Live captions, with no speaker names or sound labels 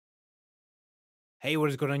Hey,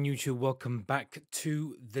 what is going on YouTube? Welcome back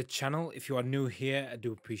to the channel. If you are new here, I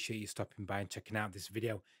do appreciate you stopping by and checking out this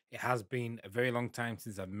video. It has been a very long time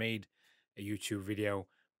since I've made a YouTube video,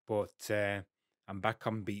 but I'm back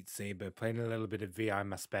on Beat Saber, playing a little bit of VI in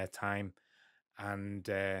my spare time. And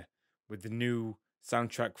with the new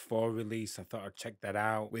Soundtrack 4 release, I thought I'd check that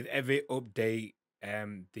out. With every update,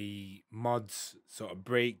 the mods sort of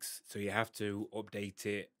breaks, so you have to update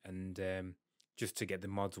it and just to get the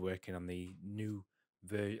mods working on the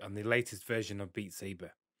on the latest version of Beat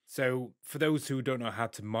Saber. So for those who don't know how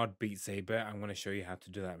to mod Beat Saber, I'm going to show you how to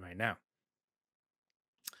do that right now.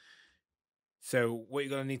 So what you're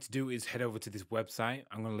going to need to do is head over to this website.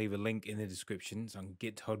 I'm going to leave a link in the description. It's on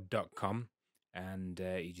github.com, and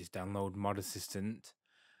you just download Mod Assistant.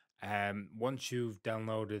 Once you've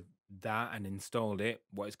downloaded that and installed it,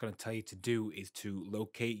 what it's going to tell you to do is to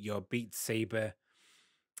locate your Beat Saber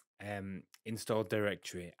installed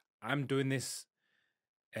directory. I'm doing this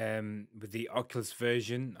with the Oculus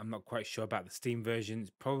version. I'm not quite sure about the Steam version.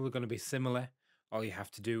 It's probably going to be similar. All you have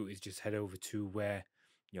to do is just head over to where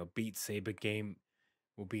your Beat Saber game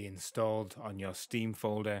will be installed on your Steam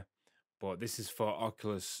folder, but this is for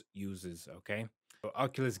Oculus users, okay? So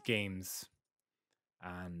Oculus games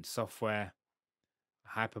and software,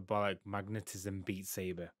 hyperbolic magnetism Beat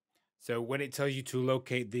Saber. So when it tells you to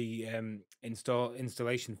locate the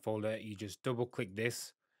installation folder, you just double click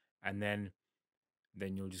this, and then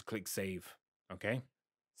you'll just click save. Okay,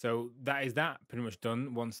 so that is that pretty much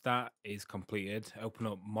done. Once that is completed, open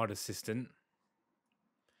up Mod Assistant.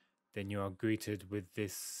 Then you are greeted with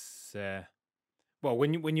this well,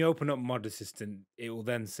 when you open up Mod Assistant, it will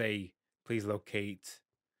then say please locate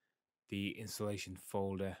the installation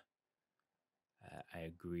folder. I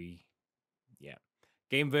agree. Yeah,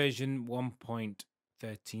 game version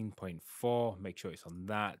 1.13.4, make sure it's on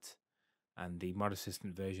that, and the Mod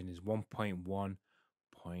Assistant version is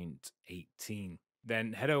 1.1.18.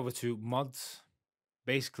 Then head over to mods.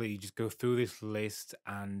 Basically, you just go through this list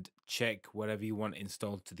and check whatever you want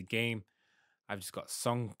installed to the game. I've just got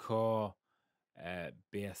Songcore,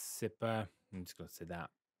 Beat Saber. I'm just going to say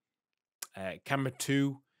that. Camera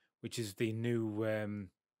 2, which is the new.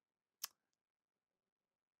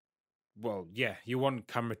 Well, yeah, you want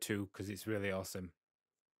Camera 2 because it's really awesome.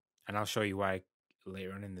 And I'll show you why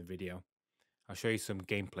later on in the video. I'll show you some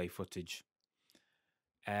gameplay footage.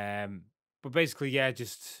 But basically, yeah,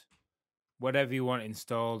 just whatever you want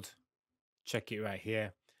installed, check it right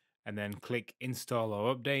here, and then click install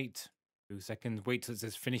or update. 2 seconds, wait till it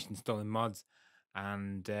says finished installing mods,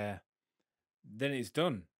 and then it's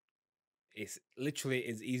done. It's literally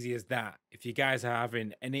as easy as that. If you guys are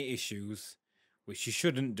having any issues, which you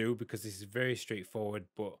shouldn't do because this is very straightforward,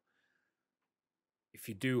 but if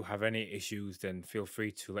you do have any issues, then feel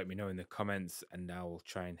free to let me know in the comments and I will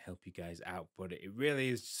try and help you guys out. But it really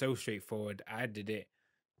is so straightforward. I did it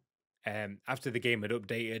after the game had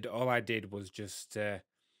updated. All I did was just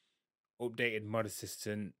updated Mod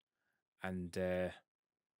Assistant and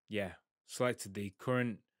yeah, selected the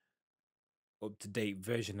current up-to-date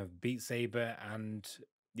version of Beat Saber, and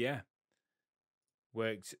yeah,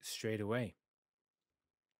 worked straight away.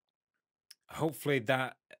 Hopefully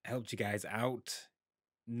that helped you guys out.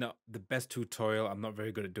 Not the best tutorial. I'm not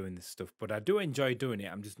very good at doing this stuff, but I do enjoy doing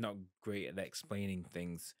it. I'm just not great at explaining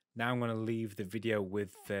things. Now I'm going to leave the video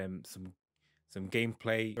with some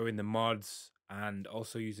gameplay showing the mods and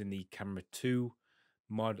also using the Camera 2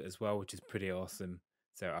 mod as well, which is pretty awesome.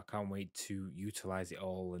 So I can't wait to utilize it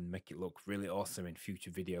all and make it look really awesome in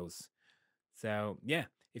future videos. So yeah,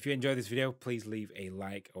 if you enjoyed this video, please leave a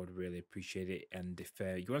like. I would really appreciate it. And if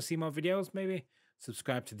you want to see more videos, maybe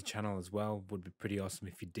subscribe to the channel as well. Would be pretty awesome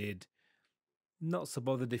if you did. Not so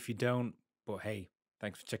bothered if you don't, but hey,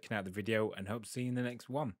 thanks for checking out the video and hope to see you in the next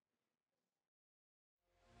one.